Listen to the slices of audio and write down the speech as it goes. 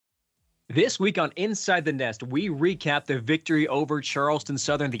This week on Inside the Nest, we recap the victory over Charleston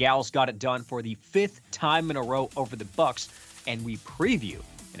Southern. The Owls got it done for the 5th time in a row over the Bucks, and we preview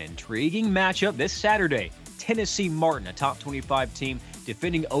an intriguing matchup this Saturday. Tennessee Martin, a top 25 team,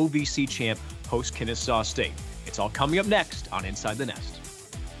 defending OVC champ, host Kennesaw State. It's all coming up next on Inside the Nest.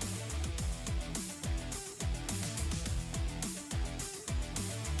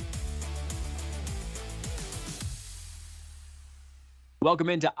 Welcome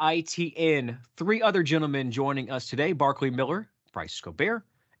into ITN. 3 other gentlemen joining us today: Barkley Miller, Bryce Scobert,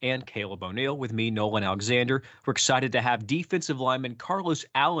 and Caleb O'Neill. With me, Nolan Alexander. We're excited to have defensive lineman Carlos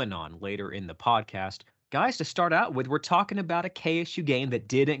Allen on later in the podcast. Guys, to start out with, we're talking about a KSU game that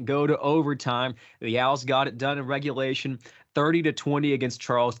didn't go to overtime. The Owls got it done in regulation, 30-20 against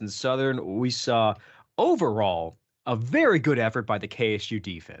Charleston Southern. We saw overall a very good effort by the KSU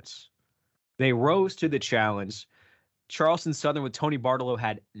defense. They rose to the challenge. Charleston Southern with Tony Bartolo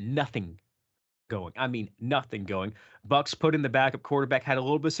had nothing going. I mean, nothing going. Bucks put in the backup quarterback, had a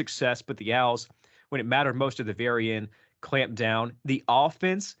little bit of success, but the Owls, when it mattered most at the very end, clamped down. The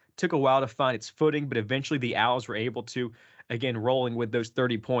offense took a while to find its footing, but eventually the Owls were able to, again, rolling with those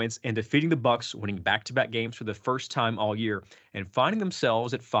 30 points and defeating the Bucks, winning back-to-back games for the first time all year, and finding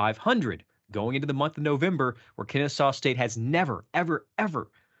themselves at 500 going into the month of November, where Kennesaw State has never, ever, ever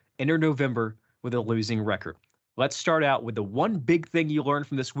entered November with a losing record. Let's start out with the one big thing you learned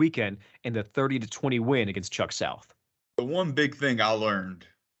from this weekend in the 30-20 win against Chuck South. The one big thing I learned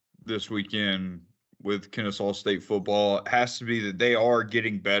this weekend with Kennesaw State football has to be that they are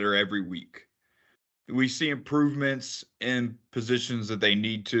getting better every week. We see improvements in positions that they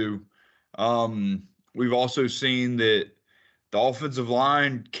need to. We've also seen that the offensive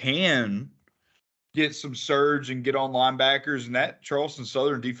line can get some surge and get on linebackers, and that Charleston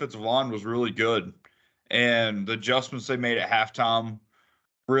Southern defensive line was really good. And the adjustments they made at halftime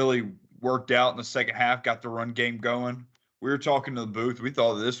really worked out in the second half, got the run game going. We were talking to the booth. We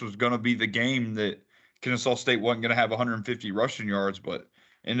thought that this was going to be the game that Kennesaw State wasn't going to have 150 rushing yards, but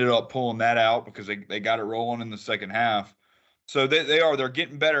ended up pulling that out because they got it rolling in the second half. So they're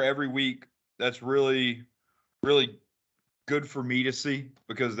getting better every week. That's really, really good for me to see,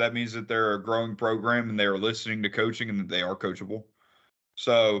 because that means that they're a growing program and they are listening to coaching and that they are coachable.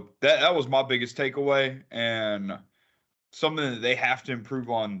 So that was my biggest takeaway, and something that they have to improve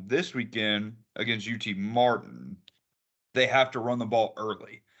on this weekend against UT Martin. They have to run the ball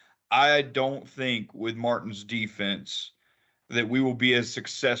early. I don't think with Martin's defense that we will be as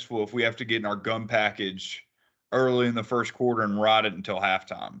successful if we have to get in our gun package early in the first quarter and ride it until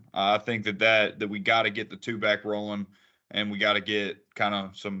halftime. I think that we got to get the two-back rolling, and we got to get kind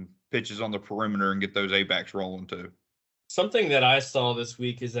of some pitches on the perimeter and get those A-backs rolling too. Something that I saw this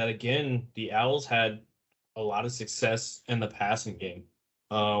week is that, again, the Owls had a lot of success in the passing game.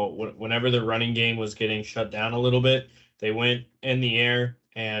 Whenever the running game was getting shut down a little bit, they went in the air,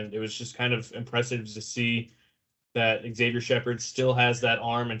 and it was just kind of impressive to see that Xavier Shepard still has that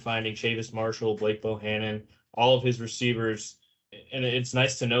arm in finding Chavis Marshall, Blake Bohannon, all of his receivers. And it's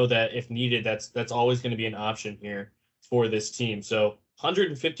nice to know that if needed, that's always going to be an option here for this team. So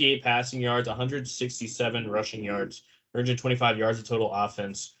 158 passing yards, 167 rushing yards, 125 yards of total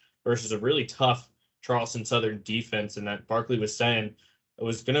offense versus a really tough Charleston Southern defense. And that Barkley was saying it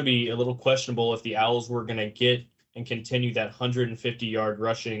was going to be a little questionable if the Owls were going to get and continue that 150-yard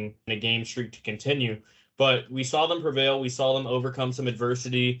rushing in a game streak to continue. But we saw them prevail. We saw them overcome some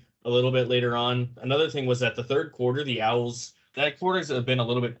adversity a little bit later on. Another thing was that the third quarter, the Owls, that quarters have been a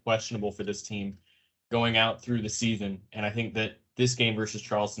little bit questionable for this team going out through the season. And I think that this game versus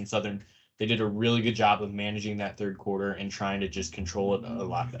Charleston Southern, they did a really good job of managing that third quarter and trying to just control it a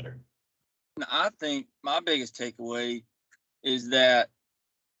lot better. I think my biggest takeaway is that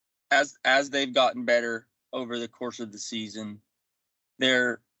as they've gotten better over the course of the season,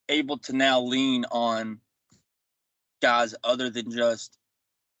 they're able to now lean on guys other than just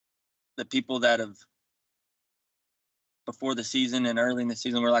the people that have before the season and early in the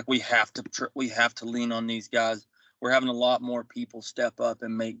season. We're like, we have to lean on these guys. We're having a lot more people step up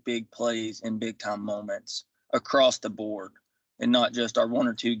and make big plays in big time moments across the board, and not just our one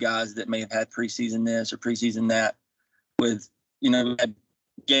or two guys that may have had preseason this or preseason that. With, we had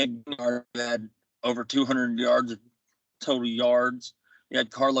Gabe Bernard, who had over 200 yards of total yards. You had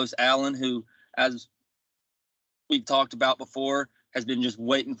Carlos Allen, who, as we talked about before, has been just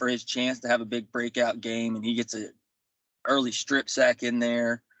waiting for his chance to have a big breakout game, and he gets an early strip sack in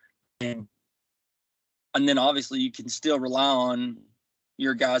there. And then obviously you can still rely on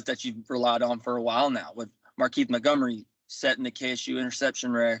your guys that you've relied on for a while now, with Markeith Montgomery setting the KSU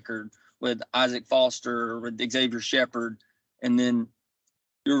interception record, with Isaac Foster, with Xavier Shepard, and then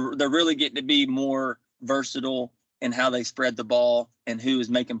they're really getting to be more versatile in how they spread the ball and who is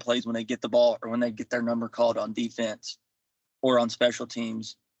making plays when they get the ball or when they get their number called on defense or on special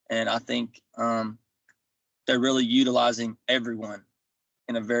teams. And I think they're really utilizing everyone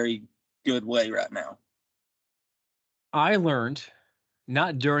in a very good way right now. I learned,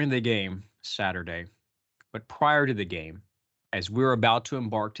 not during the game Saturday, but prior to the game, as we're about to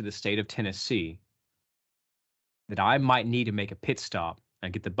embark to the state of Tennessee, that I might need to make a pit stop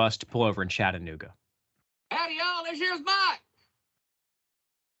and get the bus to pull over in Chattanooga. Howdy, y'all. This here's Mike.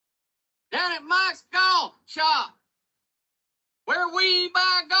 Down at Mike's Golf Shop, where we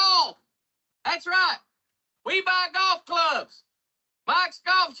buy golf. That's right. We buy golf clubs. Mike's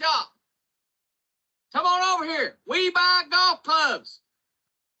Golf Shop. Come on over here. We buy golf clubs.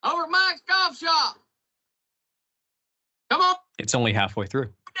 Over at Mike's Golf Shop. Come on. It's only halfway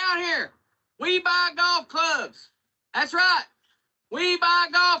through. Down here. We buy golf clubs. That's right. We buy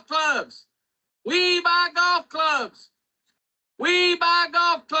golf clubs. We buy golf clubs. We buy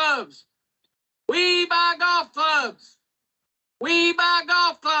golf clubs. We buy golf clubs. We buy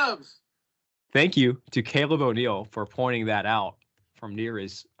golf clubs. Thank you to Caleb O'Neill for pointing that out from near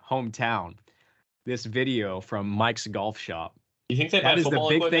his hometown. This video from Mike's Golf Shop. You think they That buy is the football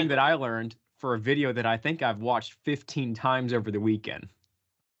big equipment? thing that I learned for a video that I think I've watched 15 times over the weekend.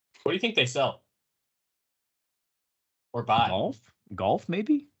 What do you think they sell? Or buy? Golf,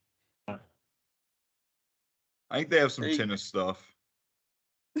 maybe? I think they have some tennis stuff.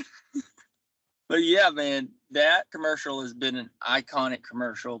 But yeah, man, that commercial has been an iconic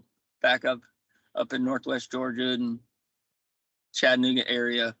commercial back up in Northwest Georgia and Chattanooga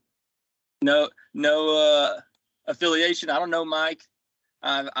area. No affiliation. I don't know Mike.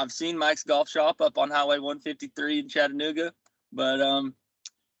 I've seen Mike's Golf Shop up on Highway 153 in Chattanooga, but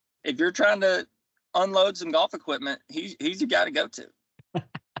if you're trying to unload some golf equipment, he's your guy to go to.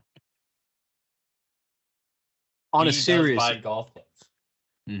 On a He does serious buy golf clubs.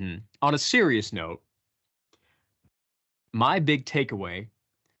 On a serious note, my big takeaway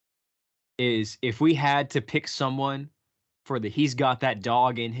is if we had to pick someone for the "he's got that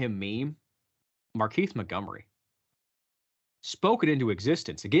dog in him" meme, Markeith Montgomery. Spoken into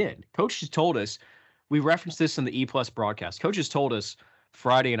existence. Again, Coach has told us, we referenced this in the E+ broadcast. Coach has told us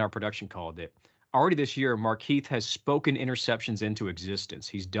Friday in our production call that already this year, Markeith has spoken interceptions into existence.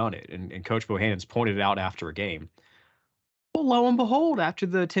 He's done it, and Coach Bohannon's pointed it out after a game. Well, lo and behold, after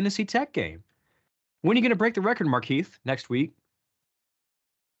the Tennessee Tech game, when are you going to break the record, Markeith? Next week?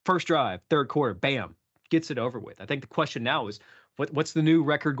 First drive, third quarter, bam, gets it over with. I think the question now is, what's the new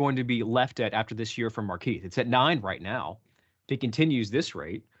record going to be left at after this year for Markeith? It's at 9 right now. If he continues this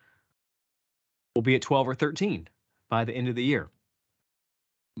rate, we'll be at 12 or 13 by the end of the year.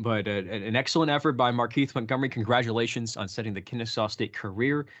 But an excellent effort by Markeith Montgomery. Congratulations on setting the Kennesaw State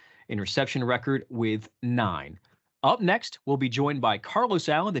career interception record with 9. Up next, we'll be joined by Carlos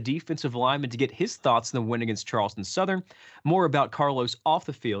Allen, the defensive lineman, to get his thoughts on the win against Charleston Southern. More about Carlos off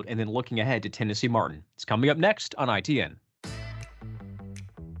the field and then looking ahead to Tennessee Martin. It's coming up next on ITN.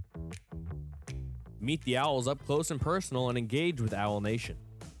 Meet the Owls up close and personal and engage with Owl Nation.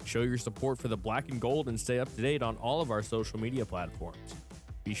 Show your support for the black and gold and stay up to date on all of our social media platforms.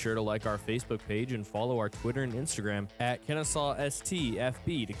 Be sure to like our Facebook page and follow our Twitter and Instagram at Kennesaw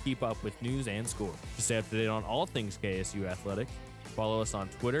STFB to keep up with news and scores. To stay up to date on all things KSU Athletic, follow us on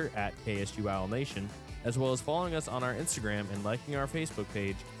Twitter at KSU Owl Nation, as well as following us on our Instagram and liking our Facebook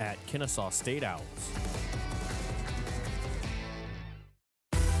page at Kennesaw State Owls.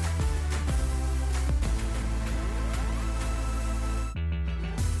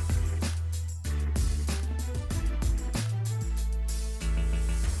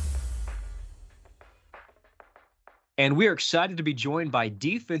 And we are excited to be joined by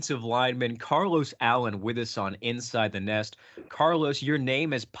defensive lineman Carlos Allen with us on Inside the Nest. Carlos, your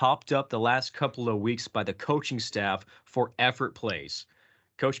name has popped up the last couple of weeks by the coaching staff for effort plays.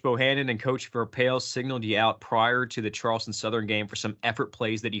 Coach Bohannon and Coach Verpale signaled you out prior to the Charleston Southern game for some effort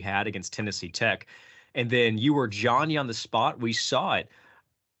plays that you had against Tennessee Tech. And then you were Johnny on the spot. We saw it.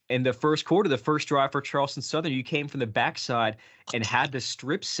 In the first quarter, the first drive for Charleston Southern, you came from the backside and had the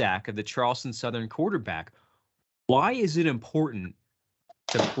strip sack of the Charleston Southern quarterback. Why is it important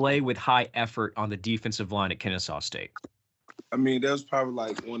to play with high effort on the defensive line at Kennesaw State? I mean, that was probably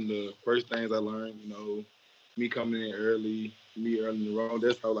like one of the first things I learned, me coming in early in the road.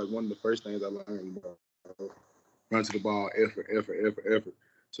 That's probably like one of the first things I learned about run to the ball, effort.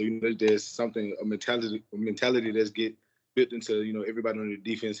 So, there's something, a mentality that's get built into, everybody on the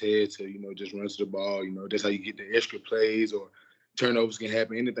defense head to, just run to the ball. That's how you get the extra plays or turnovers can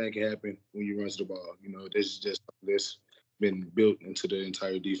happen. Anything can happen when you run to the ball. That's been built into the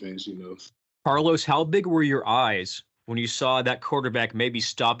entire defense, Carlos, how big were your eyes when you saw that quarterback maybe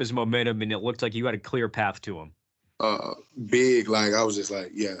stop his momentum and it looked like you had a clear path to him? Big, like I was just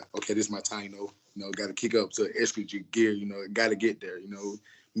like, yeah, okay, this is my time, got to kick up to extra gear, got to get there,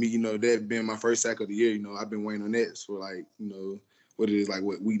 me, that being my first sack of the year, I've been waiting on that for like,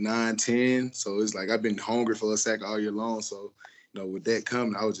 week 9, 10. So it's like I've been hungry for a sack all year long. So, with that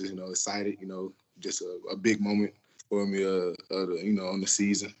coming, I was just, excited, just a big moment for me, on the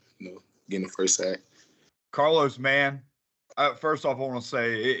season, getting the first sack. Carlos, man, first off, I want to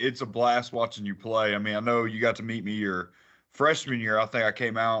say it's a blast watching you play. I mean, I know you got to meet me your freshman year. I think I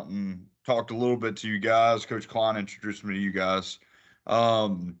came out and talked a little bit to you guys. Coach Klein introduced me to you guys.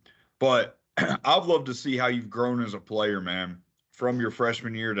 But I've loved to see how you've grown as a player, man, from your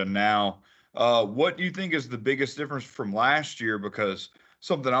freshman year to now. What do you think is the biggest difference from last year? Because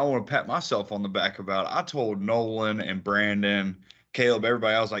something I want to pat myself on the back about, I told Nolan and Brandon, Caleb,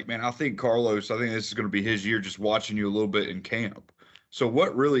 everybody, I was like, man, I think this is going to be his year, just watching you a little bit in camp. So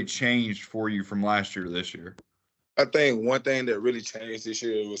what really changed for you from last year to this year? I think one thing that really changed this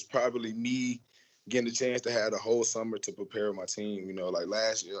year was probably me getting the chance to have the whole summer to prepare my team. Like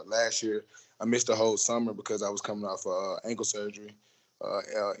last year, I missed the whole summer because I was coming off ankle surgery.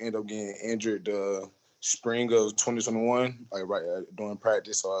 Ended up getting injured the spring of 2021, during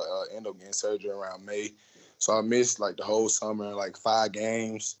practice. So I ended up getting surgery around May. So I missed like the whole summer, like 5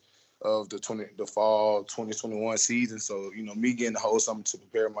 games of the fall 2021 season. So, me getting the whole summer to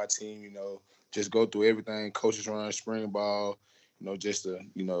prepare my team, just go through everything, coaches run, spring ball, just to,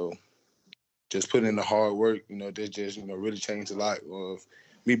 just put in the hard work, that just, really changed a lot of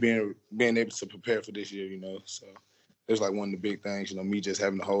me being able to prepare for this year, So it's like one of the big things, me just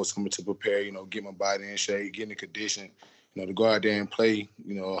having the whole summer to prepare, get my body in shape, get in condition, to go out there and play,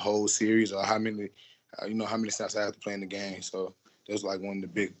 a whole series or how many snaps I have to play in the game. So that's like one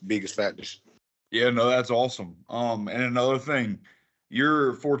of the biggest factors. Yeah, no, that's awesome. And another thing,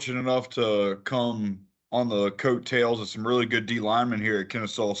 you're fortunate enough to come on the coattails of some really good D linemen here at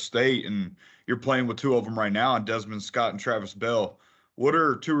Kennesaw State, and you're playing with 2 of them right now, Desmond Scott and Travis Bell. What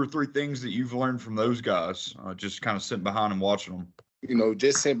are 2 or 3 things that you've learned from those guys, just kind of sitting behind and watching them?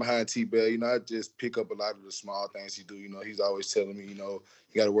 Just sitting behind T-Bell, I just pick up a lot of the small things he do. He's always telling me, you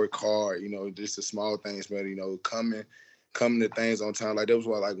got to work hard, just the small things, man, coming to things on time. Like, that was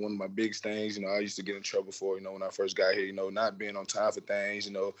one of my biggest things, I used to get in trouble for, when I first got here, not being on time for things,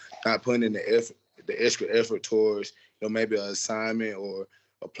 not putting in the extra effort towards, maybe an assignment or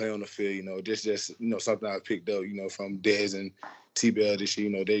a play on the field, just something I picked up, from Dez and T-Bell this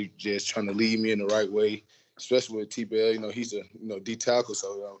year, they just trying to lead me in the right way. Especially with T-Bell, he's a D tackle,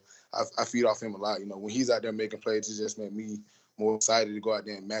 so I feed off him a lot. When he's out there making plays, it just makes me more excited to go out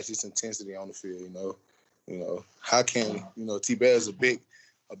there and match his intensity on the field. How can T-Bell is a big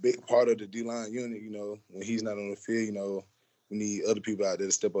part of the D-line unit. When he's not on the field, we need other people out there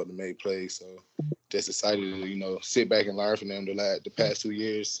to step up to make plays. So just excited to sit back and learn from them the past 2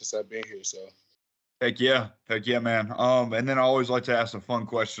 years since I've been here. So heck yeah, man. And then I always like to ask a fun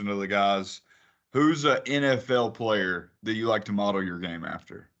question to the guys. Who's an NFL player that you like to model your game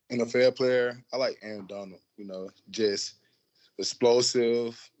after? NFL player, I like Aaron Donald. Just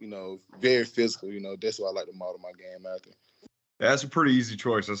explosive, very physical. That's what I like to model my game after. That's a pretty easy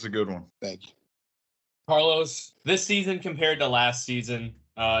choice. That's a good one. Thank you. Carlos, this season compared to last season,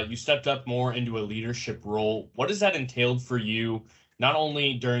 you stepped up more into a leadership role. What has that entailed for you, not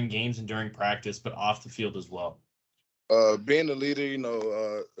only during games and during practice, but off the field as well? Being a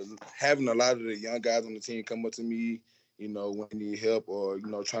leader, having a lot of the young guys on the team come up to me, when they need help or,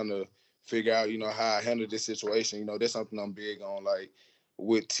 trying to figure out, how I handle this situation. That's something I'm big on. Like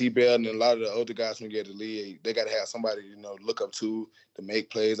with T-Bell and a lot of the older guys when you get to lead, they got to have somebody, look up to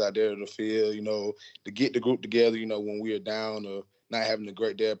make plays out there in the field, to get the group together, when we are down or not having a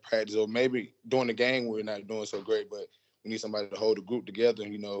great day of practice or maybe during the game we're not doing so great, but we need somebody to hold the group together,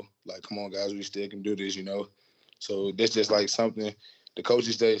 like, come on, guys, we still can do this, So that's just like something the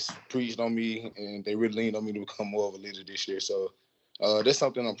coaches just preached on me, and they really leaned on me to become more of a leader this year. So that's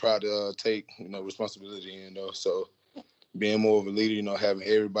something I'm proud to take, responsibility in, though. So being more of a leader, having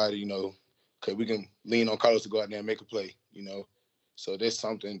everybody, okay, we can lean on Carlos to go out there and make a play, So that's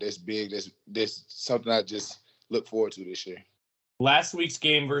something that's big. That's something I just look forward to this year. Last week's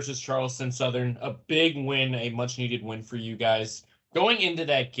game versus Charleston Southern, a big win, a much-needed win for you guys. Going into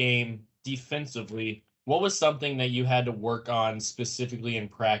that game defensively, what was something that you had to work on specifically in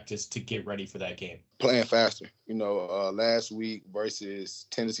practice to get ready for that game? Playing faster. Last week versus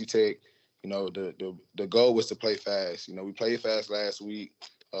Tennessee Tech, the goal was to play fast. We played fast last week.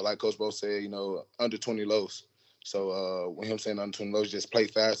 Like Coach Bo said, under 20 lows. So with him saying under 20 lows, just play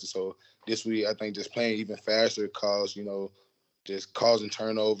faster. So this week, I think just playing even faster just causing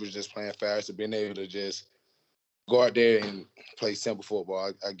turnovers, just playing faster, being able to just go out there and play simple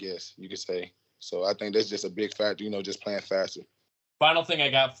football, I guess you could say. So I think that's just a big factor, just playing faster. Final thing I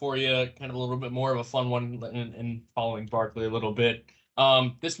got for you, kind of a little bit more of a fun one and following Barkley a little bit.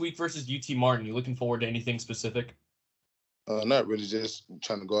 This week versus UT Martin, you looking forward to anything specific? Not really, just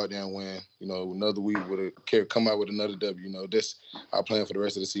trying to go out there and win. Another week come out with another W. This our plan for the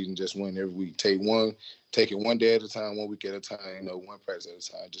rest of the season, just win every week. Take it one day at a time, 1 week at a time, one practice at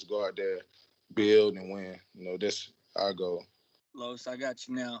a time. Just go out there, build and win. That's our goal. Los, I got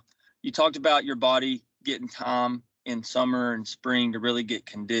you now. You talked about your body getting time in summer and spring to really get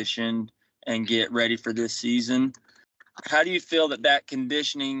conditioned and get ready for this season. How do you feel that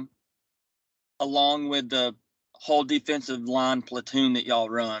conditioning, along with the whole defensive line platoon that y'all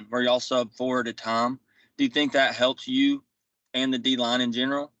run, where y'all sub 4 at a time, do you think that helps you and the D-line in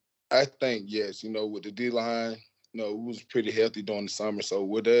general? I think, yes. With the D-line, it was pretty healthy during the summer. So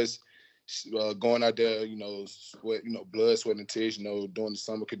with us going out there, sweat, blood, sweat, and tears, doing the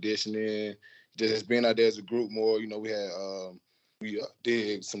summer conditioning, just being out there as a group more, we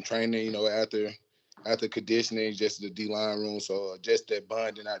did some training, after conditioning, just the D-line room. So just that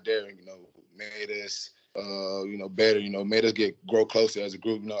bonding out there, made us better, made us grow closer as a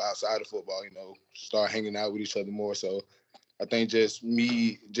group, outside of football, start hanging out with each other more. So I think just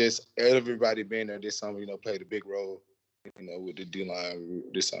everybody being there this summer, played a big role, with the D-line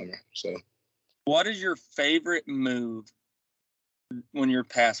this summer. So what is your favorite move when you're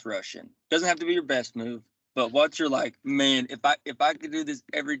pass rushing? Doesn't have to be your best move, but what's your man, if I could do this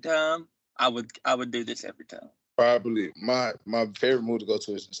every time, I would do this every time. Probably my favorite move to go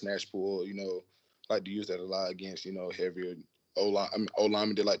to is the snatch pull, like to use that a lot against, heavier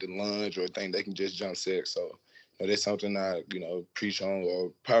O-linemen. They like to lunge or think they can just jump six. So that's something I, preach on,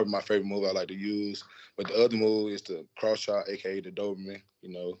 or probably my favorite move I like to use. But the other move is the cross shot, aka the Doberman.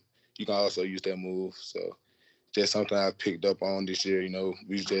 You can also use that move. So just something I picked up on this year.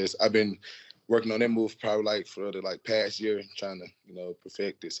 I've been working on that move probably for the past year, trying to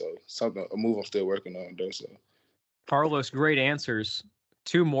perfect it. So a move I'm still working on though. So Carlos, great answers.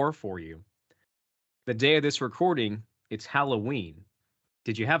 2 more for you. The day of this recording, it's Halloween.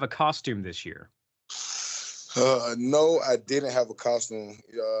 Did you have a costume this year? No, I didn't have a costume.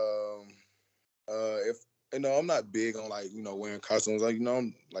 I'm not big on wearing costumes.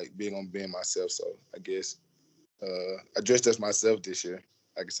 I'm big on being myself. So I guess I dressed as myself this year.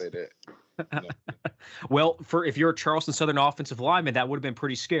 I can say that. Well, if you're a Charleston Southern offensive lineman, that would have been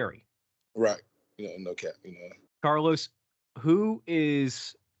pretty scary. Right. No cap. Carlos, who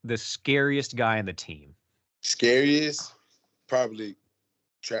is the scariest guy on the team? Scariest? Probably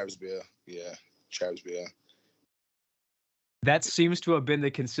Travis Bell. Yeah, Travis Bell. That seems to have been the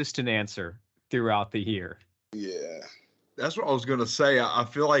consistent answer throughout the year. Yeah. That's what I was going to say. I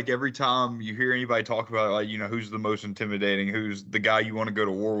feel like every time you hear anybody talk about, who's the most intimidating, who's the guy you want to go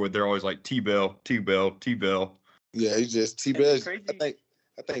to war with, they're always like T-Bell, T-Bell, T-Bell. Yeah, he's just T-Bell.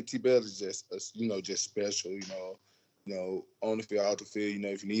 I think T-Bell is just, just special, on the field, out the field.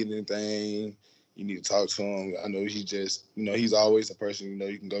 If you need anything, you need to talk to him. I know he's just, he's always a person,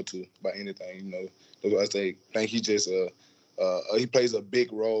 you can go to about anything, That's what I say. I think he just, he plays a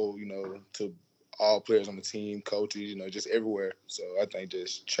big role, to all players on the team, coaches, just everywhere. So I think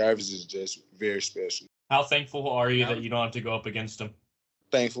just Travis is just very special. How thankful are you that you don't have to go up against him?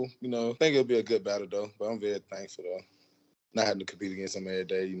 Thankful, I think it'll be a good battle though, but I'm very thankful though. Not having to compete against him every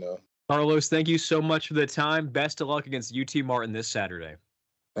day, Carlos, thank you so much for the time. Best of luck against UT Martin this Saturday.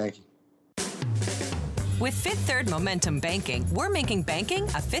 Thank you. With Fifth Third Momentum Banking, we're making banking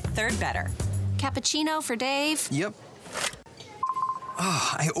a Fifth Third better. Cappuccino for Dave? Yep.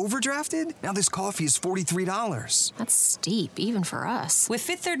 I overdrafted? Now this coffee is $43. That's steep, even for us. With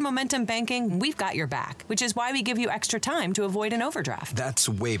Fifth Third Momentum Banking, we've got your back, which is why we give you extra time to avoid an overdraft. That's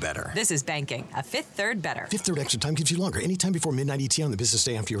way better. This is banking, a Fifth Third better. Fifth Third extra time gives you longer. Anytime before midnight ET on the business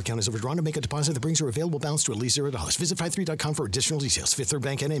day after your account is overdrawn to make a deposit that brings your available balance to at least $0. Visit 53.com for additional details. Fifth Third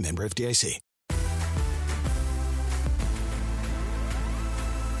Bank, N.A., member FDIC.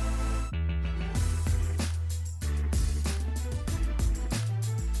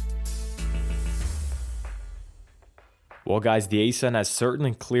 Well, guys, the ASUN has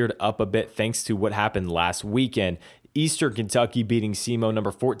certainly cleared up a bit thanks to what happened last weekend. Eastern Kentucky beating SEMO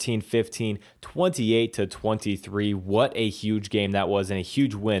number 14-15, 28-23. What a huge game that was, and a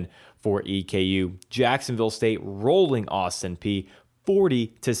huge win for EKU. Jacksonville State rolling Austin Peay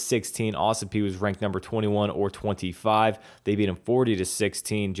 40-16. Austin Peay was ranked number 21 or 25. They beat them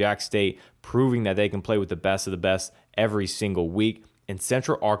 40-16. Jack State proving that they can play with the best of the best every single week. And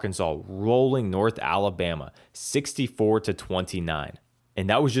Central Arkansas rolling North Alabama 64-29. And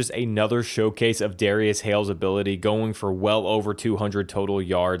that was just another showcase of Darius Hale's ability, going for well over 200 total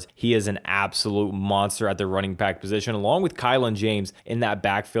yards. He is an absolute monster at the running back position, along with Kylan James in that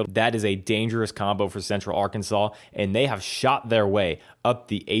backfield. That is a dangerous combo for Central Arkansas, and they have shot their way up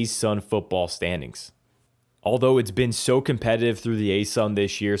the ASUN football standings. Although it's been so competitive through the ASUN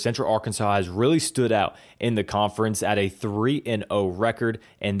this year, Central Arkansas has really stood out in the conference at a 3-0 record,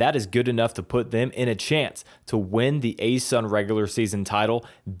 and that is good enough to put them in a chance to win the ASUN regular season title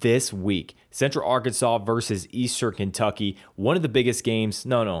this week. Central Arkansas versus Eastern Kentucky, one of the biggest games,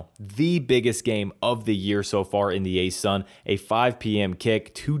 the biggest game of the year so far in the ASUN. A 5 p.m.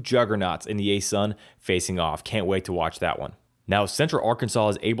 kick, two juggernauts in the ASUN facing off. Can't wait to watch that one. Now, Central Arkansas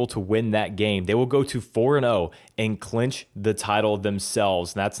is able to win that game. They will go to 4-0 and clinch the title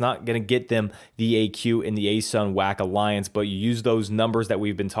themselves. That's not going to get them the AQ in the ASUN WAC Alliance, but you use those numbers that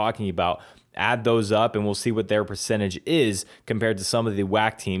we've been talking about, add those up, and we'll see what their percentage is compared to some of the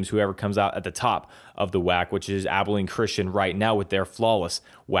WAC teams, whoever comes out at the top of the WAC, which is Abilene Christian right now with their flawless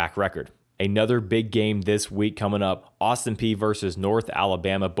WAC record. Another big game this week coming up, Austin Peay versus North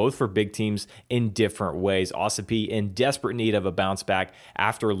Alabama, both for big teams in different ways. Austin Peay in desperate need of a bounce back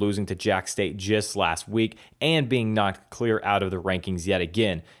after losing to Jack State just last week and being knocked clear out of the rankings yet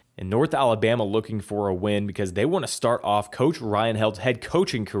again. And North Alabama looking for a win because they want to start off Coach Ryan Held's head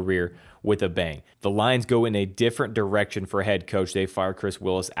coaching career with a bang. The Lions go in a different direction for head coach. They fired Chris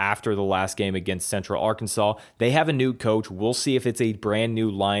Willis after the last game against Central Arkansas. They have a new coach. We'll see if it's a brand new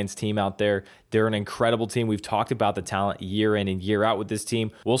Lions team out there. They're an incredible team. We've talked about the talent year in and year out with this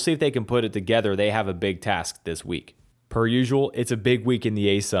team. We'll see if they can put it together. They have a big task this week. Per usual, it's a big week in the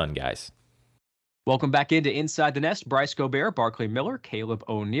ASUN, guys. Welcome back into Inside the Nest. Bryce Gobert, Barkley Miller, Caleb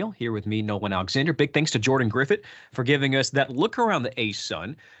O'Neill here with me, Nolan Alexander. Big thanks to Jordan Griffith for giving us that look around the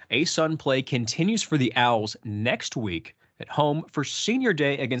ASUN. ASUN play continues for the Owls next week at home for Senior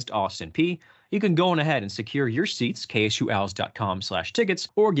Day against Austin Peay. You can go on ahead and secure your seats, ksuowls.com/tickets,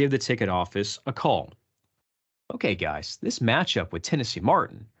 or give the ticket office a call. Okay, guys, this matchup with Tennessee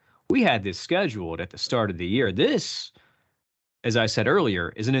Martin, we had this scheduled at the start of the year. This, as I said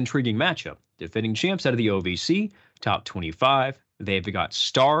earlier, is an intriguing matchup. Defending champs out of the OVC, top 25. They've got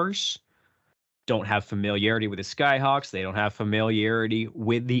stars, don't have familiarity with the Skyhawks. They don't have familiarity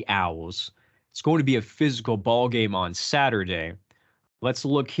with the Owls. It's going to be a physical ball game on Saturday. Let's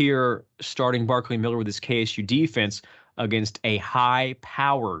look here, starting Barkley Miller with his KSU defense against a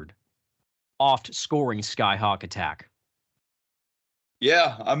high-powered, oft-scoring Skyhawk attack.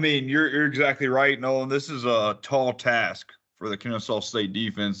 Yeah, I mean, you're exactly right, Nolan. This is a tall task for the Kennesaw State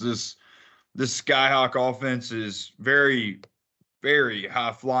defense. This Skyhawk offense is very, very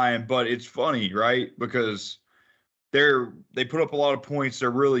high flying, but it's funny, right? Because they put up a lot of points.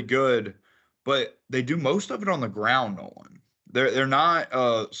 They're really good, but they do most of it on the ground, Nolan. They're not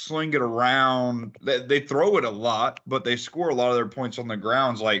sling it around. They throw it a lot, but they score a lot of their points on the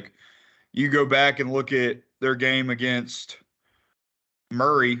grounds. Like, you go back and look at their game against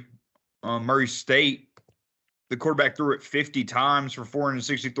Murray State. The quarterback threw it 50 times for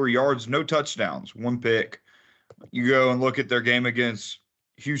 463 yards, no touchdowns, one pick. You go and look at their game against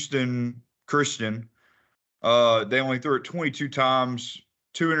Houston Christian. They only threw it 22 times,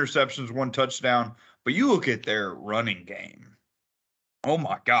 2 interceptions, 1 touchdown. But you look at their running game. Oh,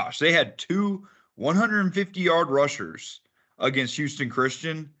 my gosh. They had 2 150-yard rushers against Houston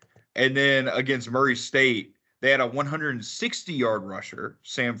Christian. And then against Murray State, they had a 160-yard rusher,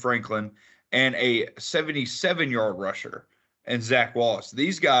 Sam Franklin, and a 77-yard rusher, and Zach Wallace.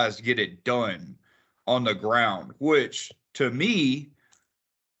 These guys get it done on the ground, which to me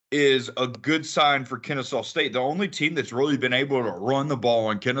is a good sign for Kennesaw State. The only team that's really been able to run the ball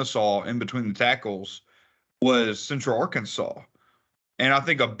on Kennesaw in between the tackles was Central Arkansas. And I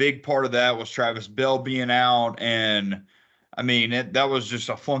think a big part of that was Travis Bell being out. And, I mean, that was just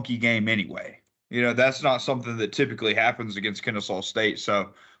a funky game anyway. You know, that's not something that typically happens against Kennesaw State.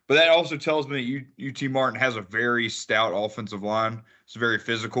 But that also tells me that UT Martin has a very stout offensive line. It's very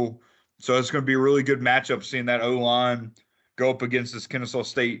physical. So it's going to be a really good matchup seeing that O-line go up against this Kennesaw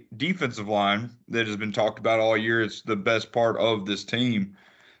State defensive line that has been talked about all year. It's the best part of this team.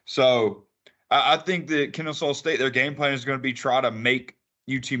 So I think that Kennesaw State, their game plan is going to be try to make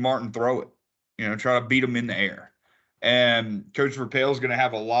UT Martin throw it, try to beat them in the air. And Coach Verpel is going to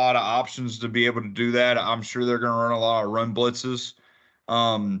have a lot of options to be able to do that. I'm sure they're going to run a lot of run blitzes.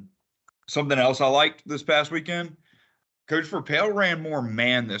 Something else I liked this past weekend, Coach Verpel ran more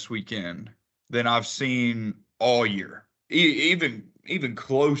man this weekend than I've seen all year, even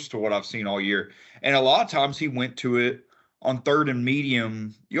close to what I've seen all year. And a lot of times he went to it on 3rd and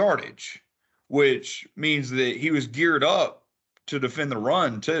medium yardage, which means that he was geared up to defend the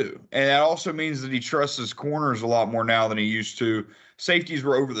run too. And that also means that he trusts his corners a lot more now than he used to. Safeties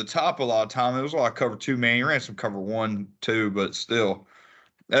were over the top a lot of time. It was a lot of cover 2 man. He ran some cover 1, 2, but still.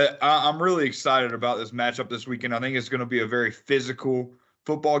 I'm really excited about this matchup this weekend. I think it's going to be a very physical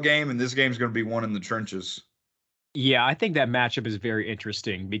football game, and this game is going to be won in the trenches. Yeah, I think that matchup is very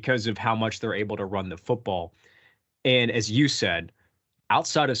interesting because of how much they're able to run the football. And as you said,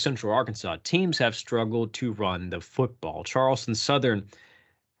 outside of Central Arkansas, teams have struggled to run the football. Charleston Southern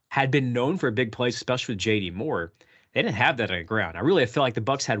had been known for big plays, especially with J.D. Moore. They didn't have that on the ground. I feel like the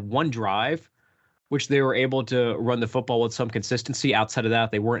Bucs had one drive which they were able to run the football with some consistency. Outside of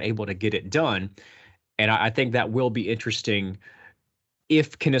that, they weren't able to get it done. And I think that will be interesting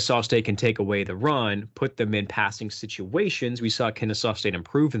if Kennesaw State can take away the run, put them in passing situations. We saw Kennesaw State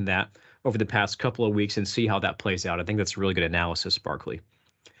improve in that over the past couple of weeks and see how that plays out. I think that's a really good analysis, Barkley.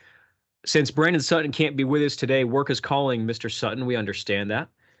 Since Brandon Sutton can't be with us today, work is calling Mr. Sutton. We understand that.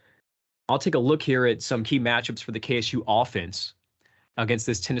 I'll take a look here at some key matchups for the KSU offense against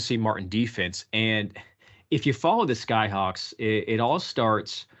this Tennessee Martin defense. And if you follow the Skyhawks, it all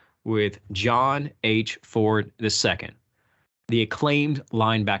starts with John H. Ford II, the acclaimed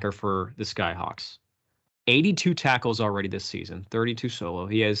linebacker for the Skyhawks. 82 tackles already this season, 32 solo.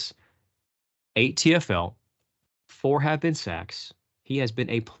 He has 8 TFL, 4 have been sacks. He has been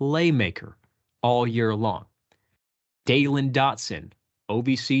a playmaker all year long. Dalen Dotson,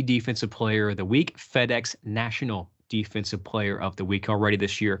 OVC Defensive Player of the Week, FedEx National Defensive Player of the Week already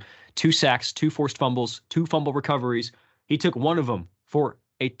this year. 2 sacks, 2 forced fumbles, 2 fumble recoveries. He took one of them for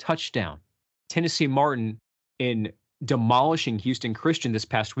a touchdown. Tennessee Martin, in demolishing Houston Christian this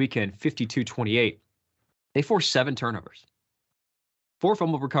past weekend, 52-28, they forced 7 turnovers, 4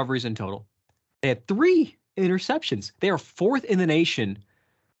 fumble recoveries in total. They had 3 interceptions. They are 4th in the nation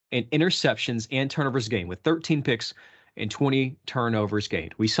in interceptions and turnovers gained, with 13 picks and 20 turnovers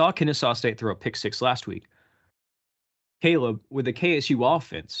gained. We saw Kennesaw State throw a pick 6 last week. Caleb, with the KSU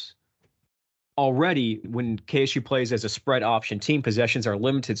offense, already when KSU plays as a spread option team, possessions are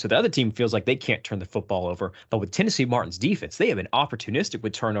limited, so the other team feels like they can't turn the football over. But with Tennessee Martin's defense, they have been opportunistic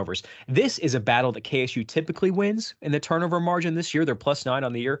with turnovers. This is a battle that KSU typically wins in the turnover margin this year. They're +9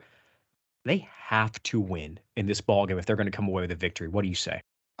 on the year. They have to win in this ballgame if they're going to come away with a victory. What do you say?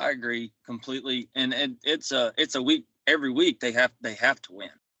 I agree completely. And it's a week, every week they have to win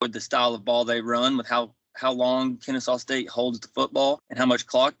with the style of ball they run, with how long Kennesaw State holds the football and how much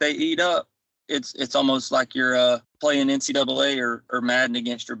clock they eat up. It's almost like you're playing NCAA or Madden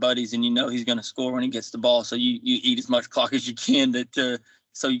against your buddies, and you know he's going to score when he gets the ball. So you eat as much clock as you can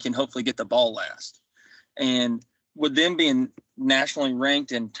so you can hopefully get the ball last. And with them being nationally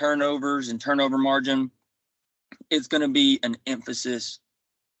ranked in turnovers and turnover margin, it's going to be an emphasis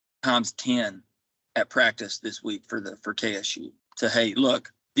times 10 at practice this week for KSU. So, hey,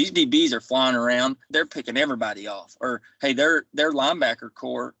 look, these DBs are flying around. They're picking everybody off. Or, hey, their linebacker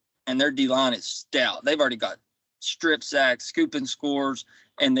core and their D-line is stout. They've already got strip sacks, scooping scores,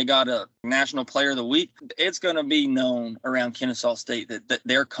 and they got a National Player of the Week. It's going to be known around Kennesaw State that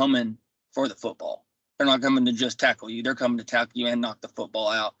they're coming for the football. They're not coming to just tackle you. They're coming to tackle you and knock the football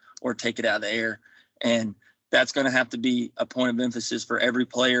out or take it out of the air. And that's going to have to be a point of emphasis for every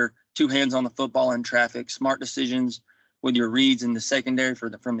player. 2 hands on the football in traffic, smart decisions with your reads in the secondary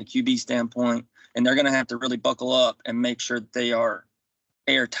from the QB standpoint. And they're going to have to really buckle up and make sure that they are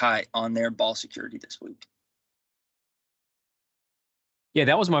airtight on their ball security this week. Yeah,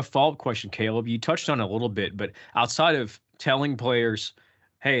 that was my follow-up question, Caleb. You touched on it a little bit, but outside of telling players,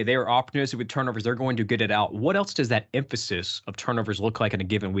 hey, they are opportunistic with turnovers, they're going to get it out, what else does that emphasis of turnovers look like in a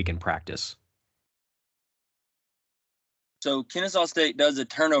given week in practice? So Kennesaw State does a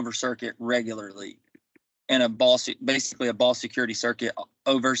turnover circuit regularly, and basically a ball security circuit,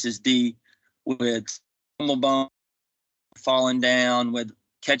 O versus D, with fumble bump, falling down, with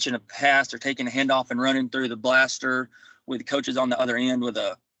catching a pass or taking a handoff and running through the blaster, with coaches on the other end with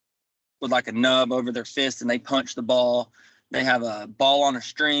like a nub over their fist, and they punch the ball. They have a ball on a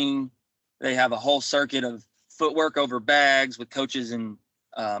string. They have a whole circuit of footwork over bags with coaches and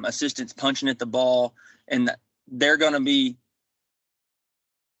assistants punching at the ball. And they're going to be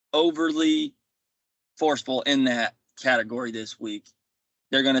overly forceful in that category this week.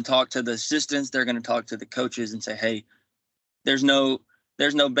 They're going to talk to the assistants. They're going to talk to the coaches and say, hey, there's no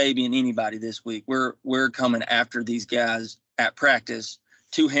babying anybody this week. We're coming after these guys at practice.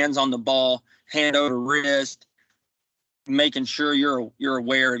 2 hands on the ball, hand over wrist, making sure you're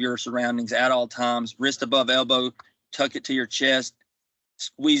aware of your surroundings at all times. Wrist above elbow, tuck it to your chest,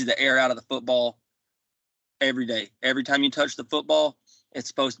 squeeze the air out of the football every day. Every time you touch the football, it's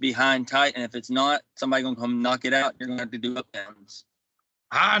supposed to be high and tight, and if it's not, somebody gonna come knock it out. You're gonna have to do up downs.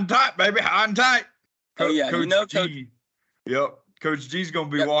 High and tight, baby, high and tight. Coach G. Yep, Coach G's gonna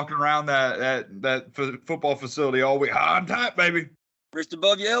be walking around that football facility all week. High and tight, baby. Wrist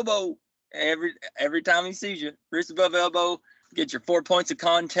above your elbow every time he sees you. Wrist above elbow. Get your 4 points of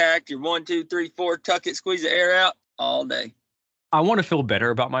contact. Your 1, 2, 3, 4. Tuck it, squeeze the air out all day. I want to feel better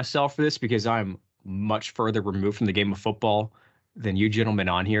about myself for this because I'm much further removed from the game of football than you gentlemen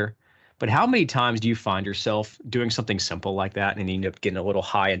on here. But how many times do you find yourself doing something simple like that and you end up getting a little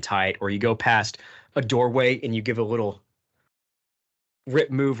high and tight, or you go past a doorway and you give a little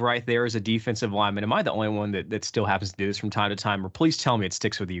rip move right there as a defensive lineman? Am I the only one that still happens to do this from time to time? Or please tell me it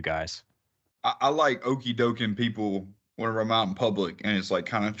sticks with you guys. I like okie doking people whenever I'm out in public and it's like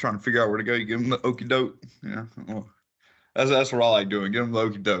kind of trying to figure out where to go. You give them the okie doke. Yeah. Well, that's what I like doing. Give them the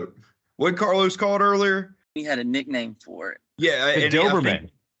okie doke. What Carlos called earlier? He had a nickname for it. Yeah. The Doberman.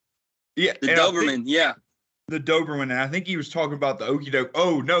 Yeah. The Doberman. Yeah. The Doberman. And I think he was talking about the okie doke.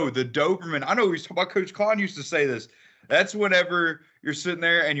 Oh, no, the Doberman. I know he was talking about. Coach Klein used to say this. That's whenever you're sitting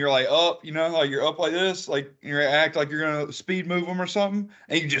there and you're like up, like you're up like this, like you act like you're going to speed move them or something.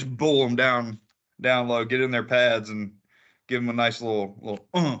 And you just bull them down low, get in their pads and give them a nice little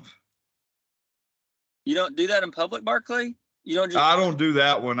You don't do that in public, Barkley? You don't I don't do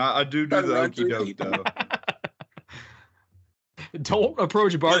that one. I do the okie doke though. Don't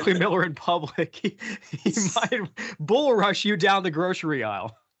approach Barkley Miller in public. He might bull rush you down the grocery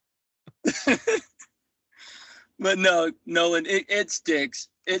aisle. But no, Nolan, it sticks.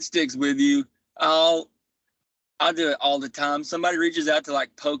 It sticks with you. I'll do it all the time. Somebody reaches out to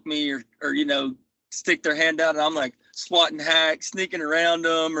like poke me or stick their hand out, and I'm like swatting hacks, sneaking around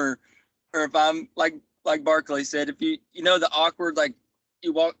them, or if I'm like Barkley said, if you the awkward, like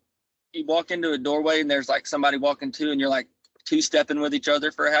you walk into a doorway and there's like somebody walking too, and you're like two-stepping with each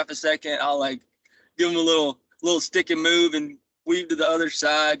other for a half a second, I'll like give them a little stick and move and weave to the other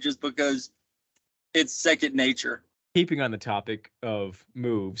side just because it's second nature. Keeping on the topic of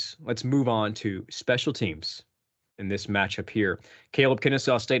moves, let's move on to special teams in this matchup here. Caleb,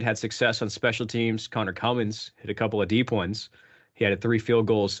 Kennesaw State had success on special teams. Connor Cummins hit a couple of deep ones. He had 3 field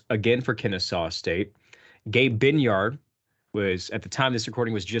goals again for Kennesaw State. Gabe Binyard was, at the time this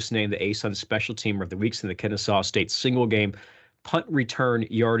recording, was just named the ASUN Special Teamer of the Week in the Kennesaw State single game punt return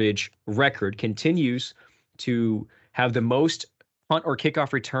yardage record. Continues to have the most punt or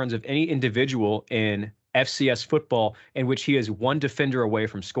kickoff returns of any individual in FCS football, in which he is one defender away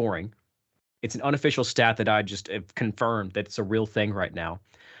from scoring. It's an unofficial stat that I just have confirmed that it's a real thing right now.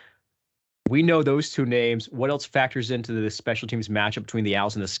 We know those 2 names. What else factors into the special teams matchup between the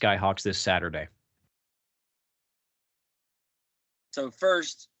Owls and the Skyhawks this Saturday? So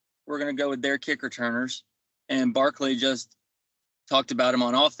first, we're going to go with their kick returners, and Barkley just talked about him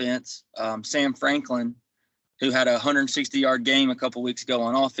on offense. Sam Franklin, who had a 160-yard game a couple weeks ago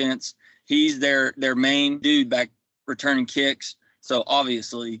on offense. He's their main dude back returning kicks. So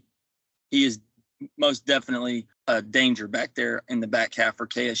obviously, he is most definitely a danger back there in the back half for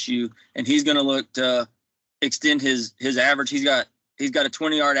KSU, and he's going to look to extend his average. He's got a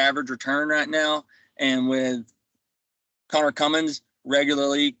 20-yard average return right now, and with Connor Cummins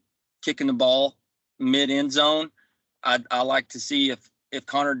regularly kicking the ball mid-end zone, I like to see if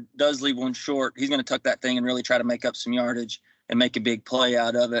Connor does leave one short, he's going to tuck that thing and really try to make up some yardage and make a big play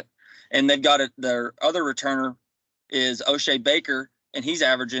out of it. And they've got their other returner is O'Shea Baker, and he's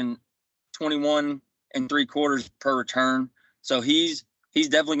averaging 21 3/4 per return. So he's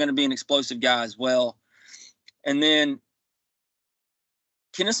definitely going to be an explosive guy as well. And then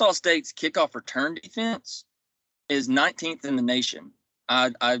Kennesaw State's kickoff return defense is 19th in the nation.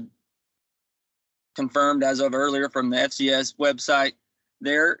 I confirmed as of earlier from the FCS website.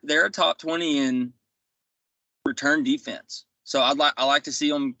 They're a top 20 in return defense. So I like to see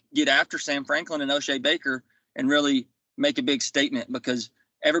them get after Sam Franklin and O'Shea Baker and really make a big statement, because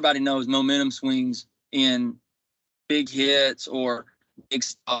everybody knows momentum swings in big hits or big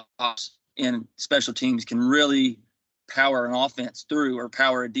stops in special teams can really power an offense through or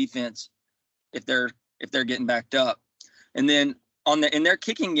power a defense if they're getting backed up. And then in their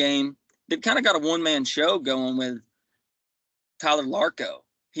kicking game, they've kind of got a one-man show going with Tyler Larko.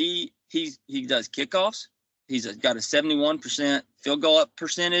 He does kickoffs. He's got a 71% field goal up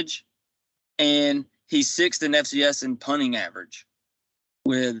percentage, and he's 6th in FCS in punting average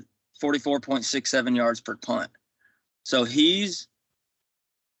with 44.67 yards per punt. So he's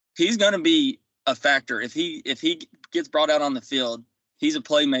going to be a factor. If he gets brought out on the field, he's a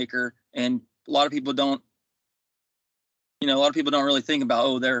playmaker, and a lot of people don't really think about,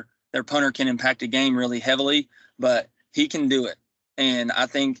 oh, their punter can impact a game really heavily, but he can do it. And I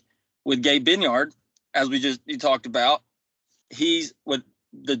think with Gabe Binyard, as you talked about, he's with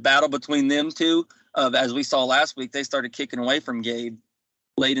the battle between them two. As we saw last week, they started kicking away from Gabe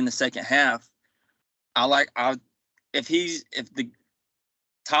late in the second half. If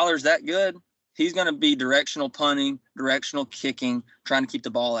Tyler's that good, he's going to be directional punting, directional kicking, trying to keep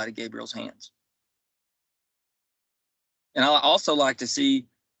the ball out of Gabriel's hands. And I also like to see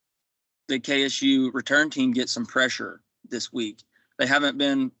the KSU return team get some pressure this week. They haven't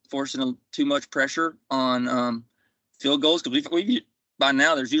been forcing too much pressure on field goals, because we by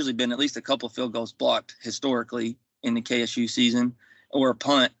now there's usually been at least a couple of field goals blocked historically in the KSU season, or a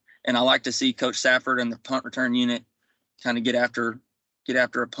punt. And I like to see Coach Safford and the punt return unit kind of get after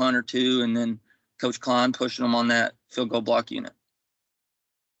a punt or two, and then Coach Klein pushing them on that field goal block unit.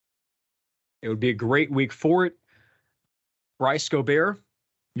 It would be a great week for it. Bryce Gobert,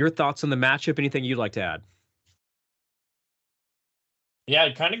 your thoughts on the matchup? Anything you'd like to add?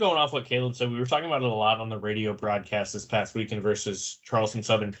 Yeah, kind of going off what Caleb said, we were talking about it a lot on the radio broadcast this past weekend versus Charleston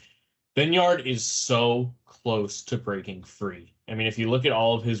Southern. Binyard is so close to breaking free. I mean, if you look at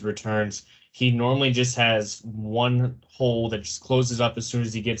all of his returns, he normally just has one hole that just closes up as soon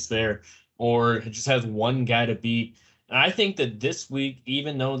as he gets there, or just has one guy to beat. And I think that this week,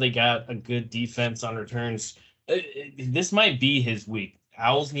 even though they got a good defense on returns, this might be his week.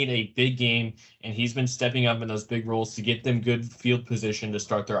 Owls need a big game, and he's been stepping up in those big roles to get them good field position to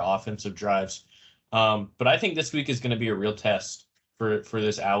start their offensive drives. But I think this week is going to be a real test for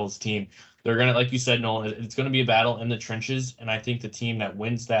this Owls team. They're going to, like you said, Nolan, it's going to be a battle in the trenches, and I think the team that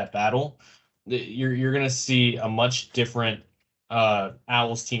wins that battle, you're going to see a much different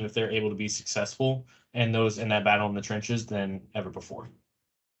Owls team if they're able to be successful in that battle in the trenches than ever before.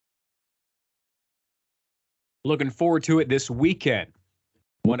 Looking forward to it this weekend.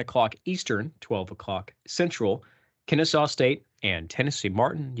 1 o'clock Eastern, 12 o'clock Central, Kennesaw State and Tennessee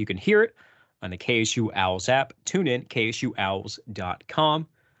Martin. You can hear it on the KSU Owls app. Tune in, KSUOwls.com.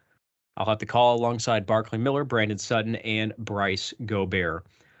 I'll have to call alongside Barkley Miller, Brandon Sutton, and Bryce Gobert.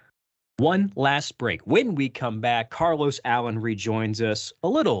 One last break. When we come back, Carlos Allen rejoins us. A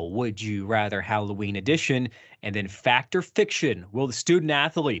little Would You Rather Halloween edition, and then Fact or Fiction. Will the student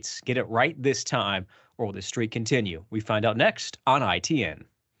athletes get it right this time, or will the streak continue? We find out next on ITN.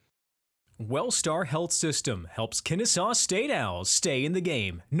 Wellstar Health System helps Kennesaw State Owls stay in the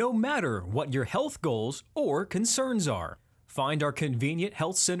game, no matter what your health goals or concerns are. Find our convenient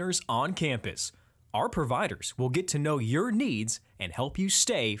health centers on campus. Our providers will get to know your needs and help you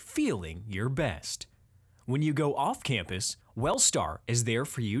stay feeling your best. When you go off campus, Wellstar is there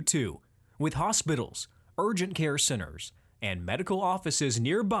for you too, with hospitals, urgent care centers, and medical offices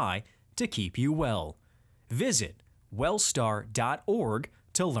nearby to keep you well. Visit wellstar.org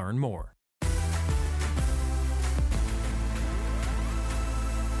to learn more.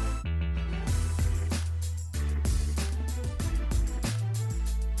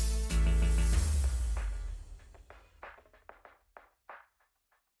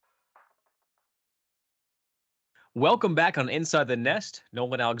 Welcome back on Inside the Nest.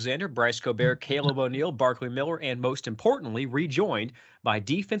 Nolan Alexander, Bryce Gobert, Caleb O'Neill, Barkley Miller, and most importantly, rejoined by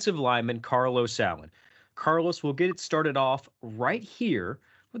defensive lineman Carlos Allen. Carlos, will get it started off right here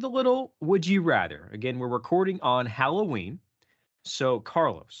with a little Would You Rather. Again, we're recording on Halloween. So,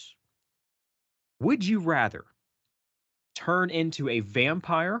 Carlos, would you rather turn into a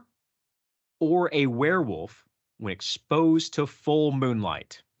vampire or a werewolf when exposed to full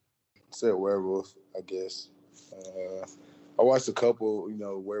moonlight? Said werewolf, I guess. I watched a couple,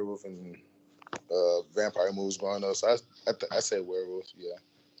 werewolf and vampire movies growing up, so I said werewolf, yeah.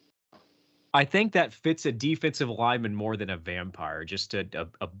 I think that fits a defensive lineman more than a vampire, just a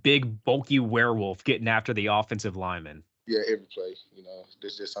big, bulky werewolf getting after the offensive lineman. Yeah, every play,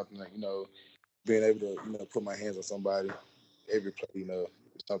 this is just something that, being able to, put my hands on somebody, every play,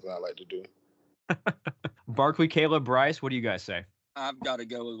 it's something I like to do. Barkley, Caleb, Bryce, what do you guys say? I've got to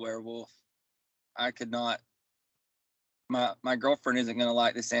go with werewolf. I could not. My girlfriend isn't going to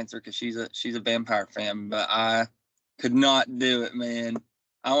like this answer because she's a vampire fan, but I could not do it, man.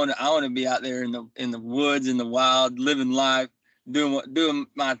 I want to be out there in the woods, in the wild, living life, doing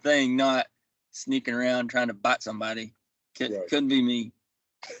my thing, not sneaking around trying to bite somebody. Couldn't be me.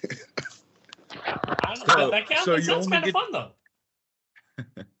 I don't know. That counts. That sounds kind of fun though.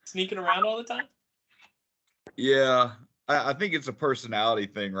 Sneaking around all the time. Yeah, I think it's a personality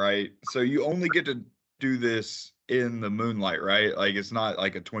thing, right? So you only get to do this in the moonlight, right? Like it's not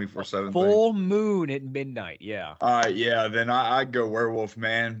like a 24/7 full moon at midnight. Yeah. Yeah. Then I'd go werewolf,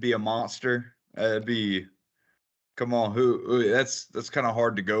 man. Be a monster. It'd be. Come on, that's kind of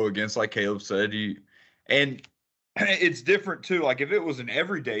hard to go against, like Caleb said. And it's different too. Like if it was an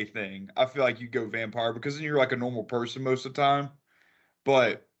everyday thing, I feel like you'd go vampire because then you're like a normal person most of the time.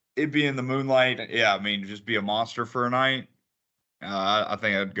 But it be in the moonlight, yeah. I mean, just be a monster for a night. I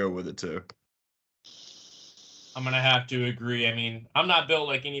think I'd go with it too. I'm gonna have to agree. I mean, I'm not built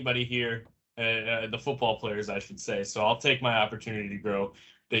like anybody here, the football players, I should say. So I'll take my opportunity to grow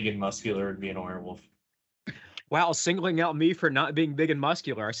big and muscular and being a werewolf. Wow, singling out me for not being big and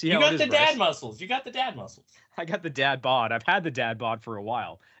muscular. I see you how got it is, the Bryce. dad muscles. You got the dad muscles. I got the dad bod. I've had the dad bod for a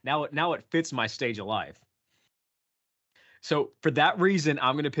while. Now it fits my stage of life. So for that reason,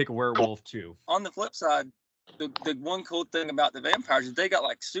 I'm gonna pick werewolf too. On the flip side, the one cool thing about the vampires is they got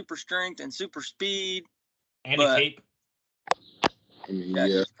like super strength and super speed. And a cape. Yeah,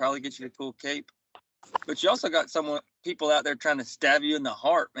 you probably get you a cool cape. But you also got people out there trying to stab you in the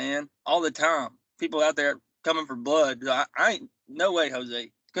heart, man, all the time. People out there coming for blood. I ain't, no way,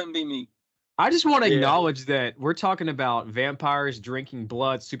 Jose. Couldn't be me. I just want to acknowledge that we're talking about vampires drinking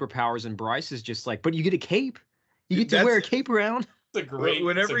blood, superpowers, and Bryce is just like, but you get a cape. You get to wear a cape around. It's a great.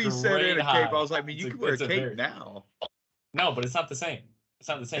 Whenever he said in a high. cape, I was like, I mean, you can wear a cape now. No, but it's not the same. It's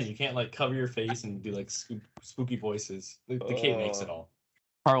not the same. You can't like cover your face and do like spooky voices. The cape makes it all.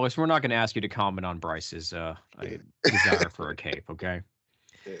 Carlos, we're not going to ask you to comment on Bryce's desire for a cape, okay?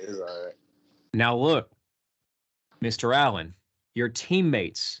 It's all right. Now look, Mr. Allen, your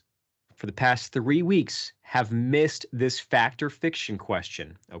teammates for the past 3 weeks have missed this fact or fiction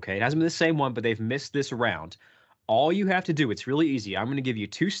question, okay? It hasn't been the same one, but they've missed this round. All you have to do, it's really easy. I'm going to give you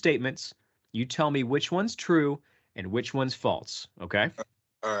 2 statements. You tell me which one's true and which one's false, okay?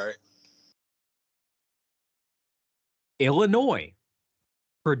 All right. Illinois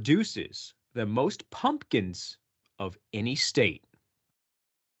produces the most pumpkins of any state.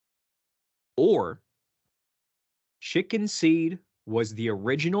 Or chicken seed was the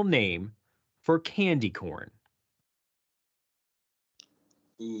original name for candy corn.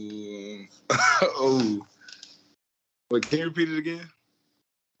 Oh. Wait, can you repeat it again?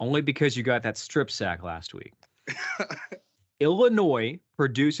 Only because you got that strip sack last week. Illinois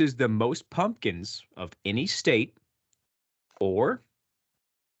produces the most pumpkins of any state. Or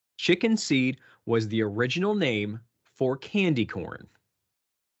chicken seed was the original name for candy corn.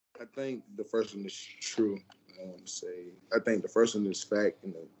 I think the first one is true. I think the first one is fact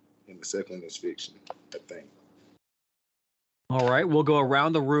and the second one is fiction. I think. All right, we'll go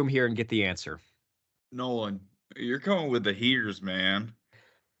around the room here and get the answer. Nolan, you're coming with the heaters, man.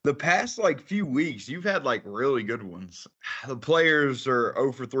 The past few weeks, you've had really good ones. The players are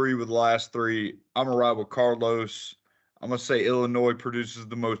 0 for 3 with the last 3. I'm gonna ride with Carlos. I'm gonna say Illinois produces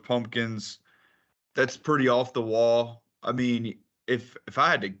the most pumpkins. That's pretty off the wall. I mean, if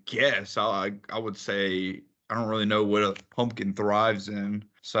I had to guess, I would say I don't really know what a pumpkin thrives in.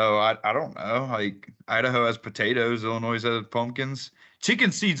 So I don't know. Idaho has potatoes, Illinois has pumpkins.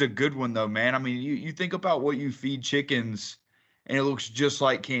 Chicken seed's a good one though, man. I mean, you think about what you feed chickens, and it looks just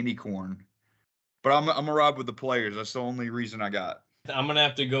like candy corn. But I'm gonna ride with the players. That's the only reason I got. I'm gonna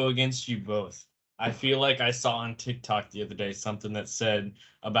have to go against you both. I feel like I saw on TikTok the other day something that said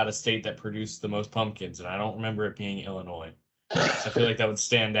about a state that produced the most pumpkins, and I don't remember it being Illinois. I feel like that would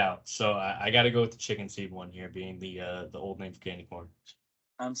stand out. So I got to go with the chicken seed one here, being the old name for candy corn.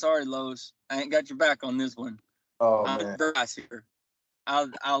 I'm sorry, Lowe's. I ain't got your back on this one. Oh, man. Here.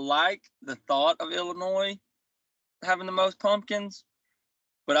 I like the thought of Illinois having the most pumpkins,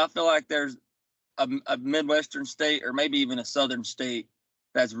 but I feel like there's a Midwestern state or maybe even a Southern state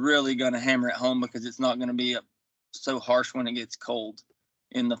that's really going to hammer it home because it's not going to be so harsh when it gets cold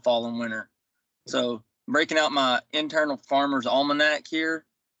in the fall and winter. So breaking out my internal farmer's almanac here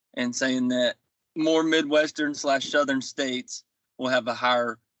and saying that more Midwestern/Southern states will have a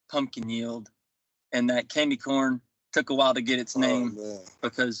higher pumpkin yield, and that candy corn took a while to get its name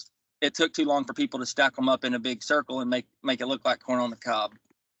because it took too long for people to stack them up in a big circle and make it look like corn on the cob.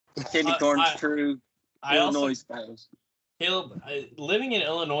 Candy corn's true. Illinois styles. Caleb, living in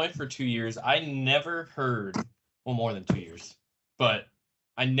Illinois for 2 years, I never heard, well, more than 2 years, but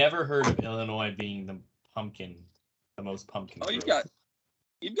I never heard of Illinois being the most pumpkin. Oh,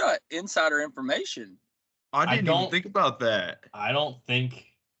 you've got insider information. I didn't even think about that. I don't think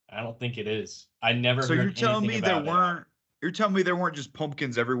it is. I never. So heard you're telling me there about weren't? You're telling me there weren't just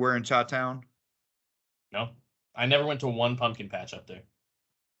pumpkins everywhere in Chi-Town? No, I never went to one pumpkin patch up there.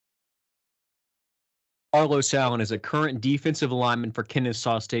 Carlos Allen is a current defensive lineman for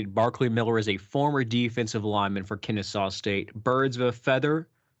Kennesaw State. Barkley Miller is a former defensive lineman for Kennesaw State. Birds of a feather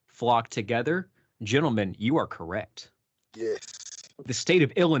flock together. Gentlemen, you are correct. Yes. The state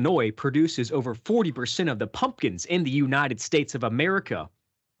of Illinois produces over 40% of the pumpkins in the United States of America.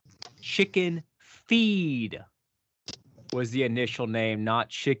 Chicken feed was the initial name, not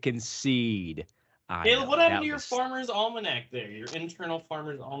chicken seed. Caleb, what happened to your farmer's almanac there? Your internal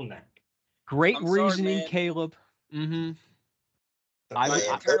farmer's almanac. Great I'm sorry, reasoning, man. Caleb. Mm-hmm. My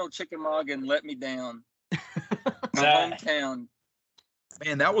internal chicken noggin let me down. My hometown.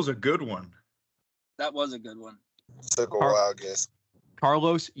 Man, that was a good one. That was a good one. Took a while, I guess.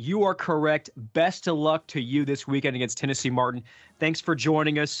 Carlos, you are correct. Best of luck to you this weekend against Tennessee Martin. Thanks for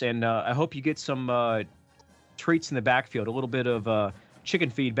joining us, and I hope you get some treats in the backfield, a little bit of chicken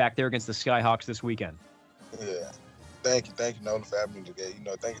feed back there against the Skyhawks this weekend. Yeah. Thank you, Nolan, for having me today.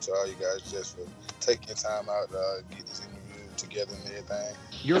 Thank you to all you guys just for taking your time out to get this interview together and everything.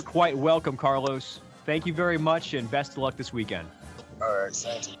 You're quite welcome, Carlos. Thank you very much, and best of luck this weekend. All right,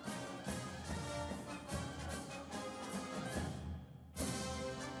 thank you.